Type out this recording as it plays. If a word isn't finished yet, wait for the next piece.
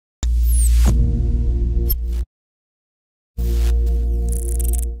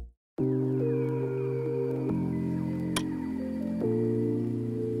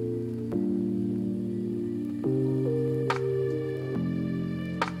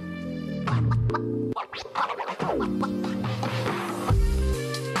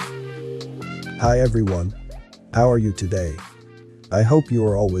Hi everyone. How are you today? I hope you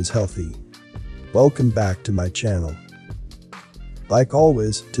are always healthy. Welcome back to my channel. Like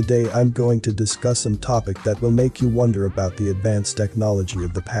always, today I'm going to discuss some topic that will make you wonder about the advanced technology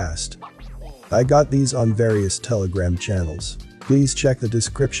of the past. I got these on various Telegram channels. Please check the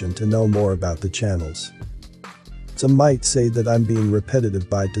description to know more about the channels. Some might say that I'm being repetitive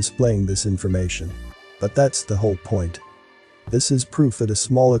by displaying this information. But that's the whole point. This is proof that a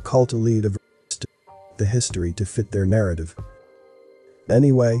small occult elite have the history to fit their narrative.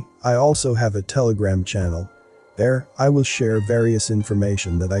 Anyway, I also have a Telegram channel. There, I will share various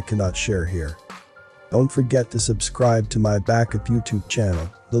information that I cannot share here. Don't forget to subscribe to my backup YouTube channel.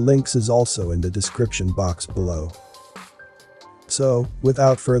 The links is also in the description box below. So,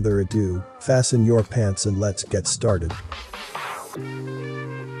 without further ado, fasten your pants and let's get started.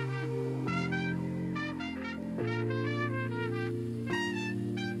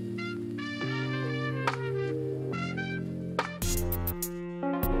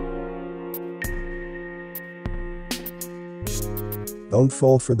 Don't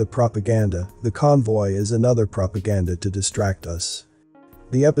fall for the propaganda. The convoy is another propaganda to distract us.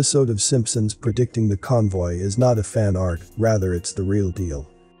 The episode of Simpsons predicting the convoy is not a fan art, rather it's the real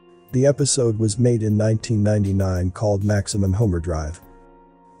deal. The episode was made in 1999 called Maximum Homerdrive.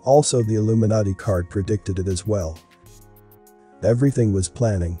 Also the Illuminati card predicted it as well. Everything was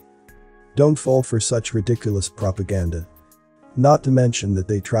planning. Don't fall for such ridiculous propaganda. Not to mention that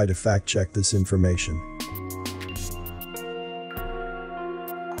they try to fact check this information.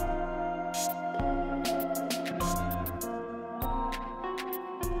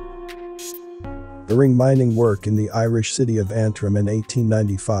 During mining work in the Irish city of Antrim in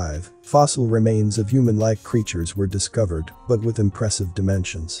 1895, fossil remains of human-like creatures were discovered, but with impressive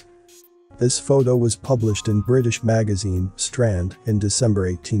dimensions. This photo was published in British magazine, Strand, in December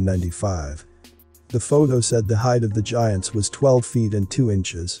 1895. The photo said the height of the giants was 12 feet and 2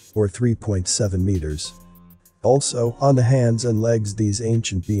 inches, or 3.7 meters. Also, on the hands and legs these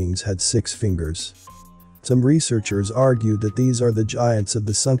ancient beings had 6 fingers. Some researchers argue that these are the giants of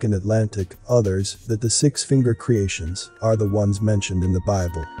the sunken Atlantic, others that the 6-finger creations are the ones mentioned in the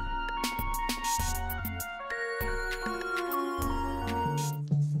Bible.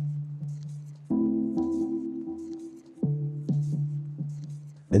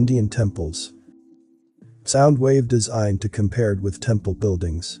 Indian temples. Sound wave design to compared with temple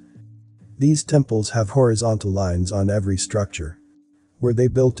buildings. These temples have horizontal lines on every structure. Were they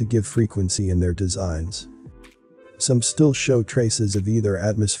built to give frequency in their designs? Some still show traces of either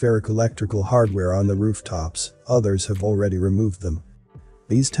atmospheric electrical hardware on the rooftops, others have already removed them.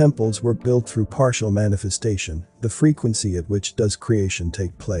 These temples were built through partial manifestation, the frequency at which does creation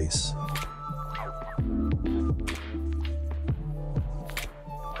take place.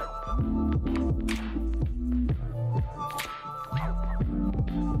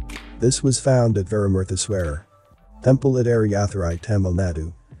 This was found at Veramurtheswara Temple at Ariyathuri, Tamil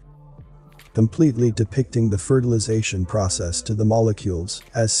Nadu. Completely depicting the fertilization process to the molecules,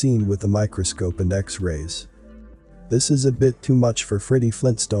 as seen with the microscope and X-rays. This is a bit too much for Freddie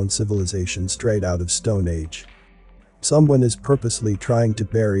Flintstone civilization straight out of Stone Age. Someone is purposely trying to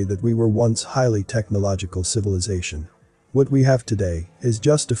bury that we were once highly technological civilization. What we have today is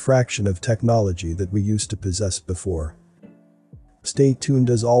just a fraction of technology that we used to possess before. Stay tuned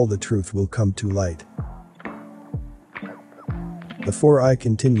as all the truth will come to light. Before I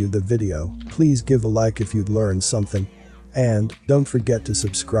continue the video, please give a like if you'd learned something. And don't forget to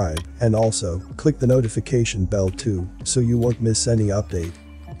subscribe and also click the notification bell too so you won't miss any update.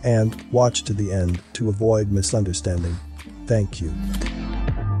 And watch to the end to avoid misunderstanding. Thank you.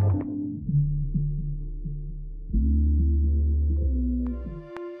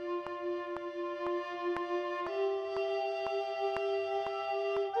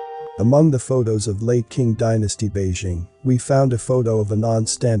 Among the photos of late Qing Dynasty Beijing, we found a photo of a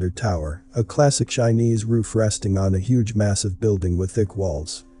non-standard tower, a classic Chinese roof resting on a huge massive building with thick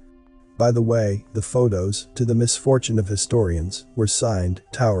walls. By the way, the photos, to the misfortune of historians, were signed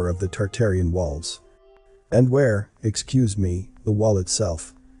Tower of the Tartarian Walls. And where, excuse me, the wall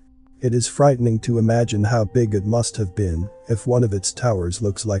itself. It is frightening to imagine how big it must have been if one of its towers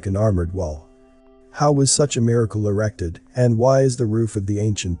looks like an armored wall. How was such a miracle erected, and why is the roof of the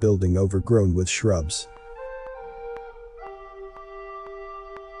ancient building overgrown with shrubs?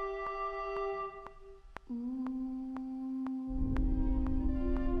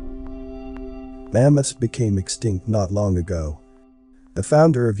 Mammoths became extinct not long ago. The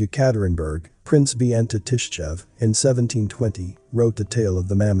founder of Yekaterinburg, Prince Vienta Tishchev, in 1720, wrote the tale of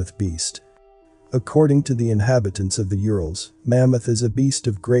the mammoth beast. According to the inhabitants of the Urals, mammoth is a beast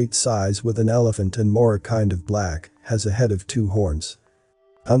of great size with an elephant and more kind of black, has a head of 2 horns.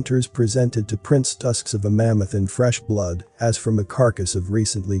 Hunters presented to Prince tusks of a mammoth in fresh blood, as from a carcass of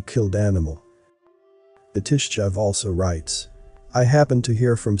recently killed animal. Batishchev also writes, I happened to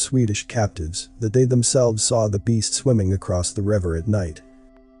hear from Swedish captives that they themselves saw the beast swimming across the river at night.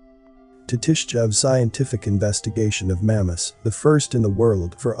 Tatishchev's scientific investigation of mammoths, the first in the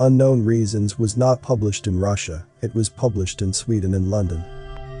world for unknown reasons, was not published in Russia, it was published in Sweden and London.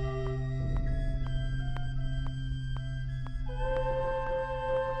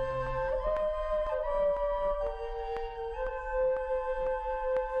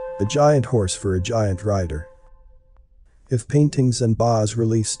 A giant horse for a giant rider. If paintings and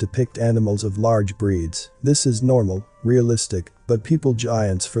bas-reliefs depict animals of large breeds, this is normal, realistic, but people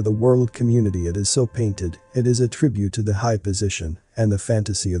giants for the world community it is so painted, it is a tribute to the high position and the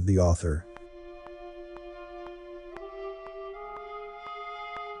fantasy of the author.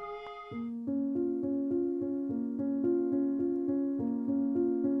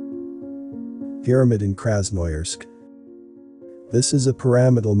 Pyramid in Krasnoyarsk. This is a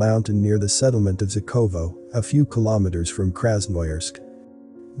pyramidal mountain near the settlement of Zakhovo, a few kilometers from Krasnoyarsk.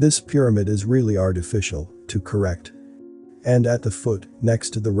 This pyramid is really artificial, to correct. And at the foot, next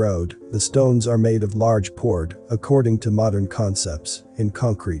to the road, the stones are made of large poured, according to modern concepts, in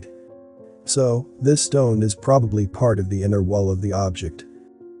concrete. So, this stone is probably part of the inner wall of the object.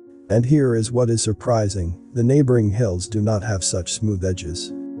 And here is what is surprising, the neighboring hills do not have such smooth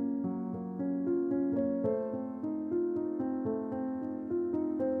edges.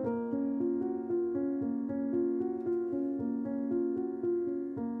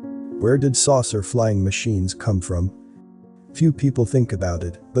 Where did saucer flying machines come from? Few people think about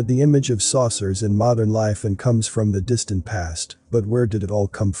it, but the image of saucers in modern life and comes from the distant past, but where did it all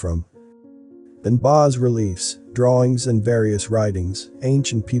come from? In bas-reliefs, drawings and various writings,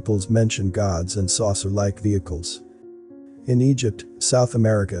 ancient peoples mention gods and saucer-like vehicles. In Egypt, South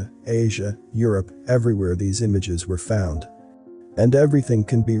America, Asia, Europe, everywhere these images were found. And everything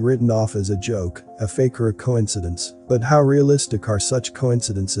can be written off as a joke, a fake or a coincidence, but how realistic are such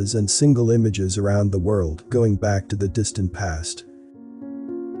coincidences and single images around the world, going back to the distant past?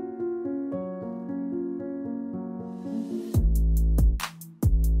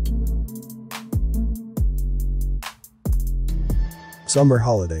 Summer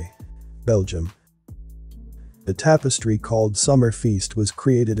holiday. Belgium. The tapestry called Summer Feast was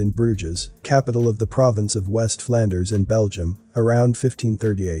created in Bruges, capital of the province of West Flanders in Belgium, around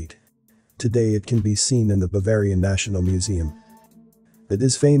 1538. Today it can be seen in the Bavarian National Museum. It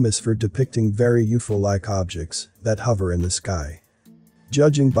is famous for depicting very UFO-like objects that hover in the sky.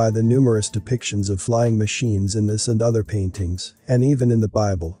 Judging by the numerous depictions of flying machines in this and other paintings, and even in the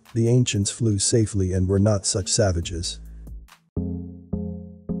Bible, the ancients flew safely and were not such savages.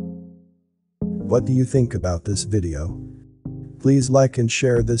 What do you think about this video? Please like and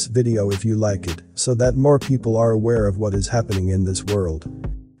share this video if you like it, so that more people are aware of what is happening in this world.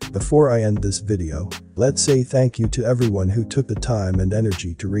 Before I end this video, let's say thank you to everyone who took the time and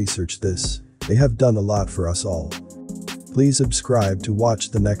energy to research this. They have done a lot for us all. Please subscribe to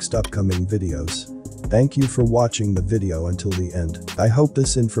watch the next upcoming videos. Thank you for watching the video until the end. I hope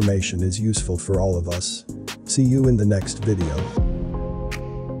this information is useful for all of us. See you in the next video.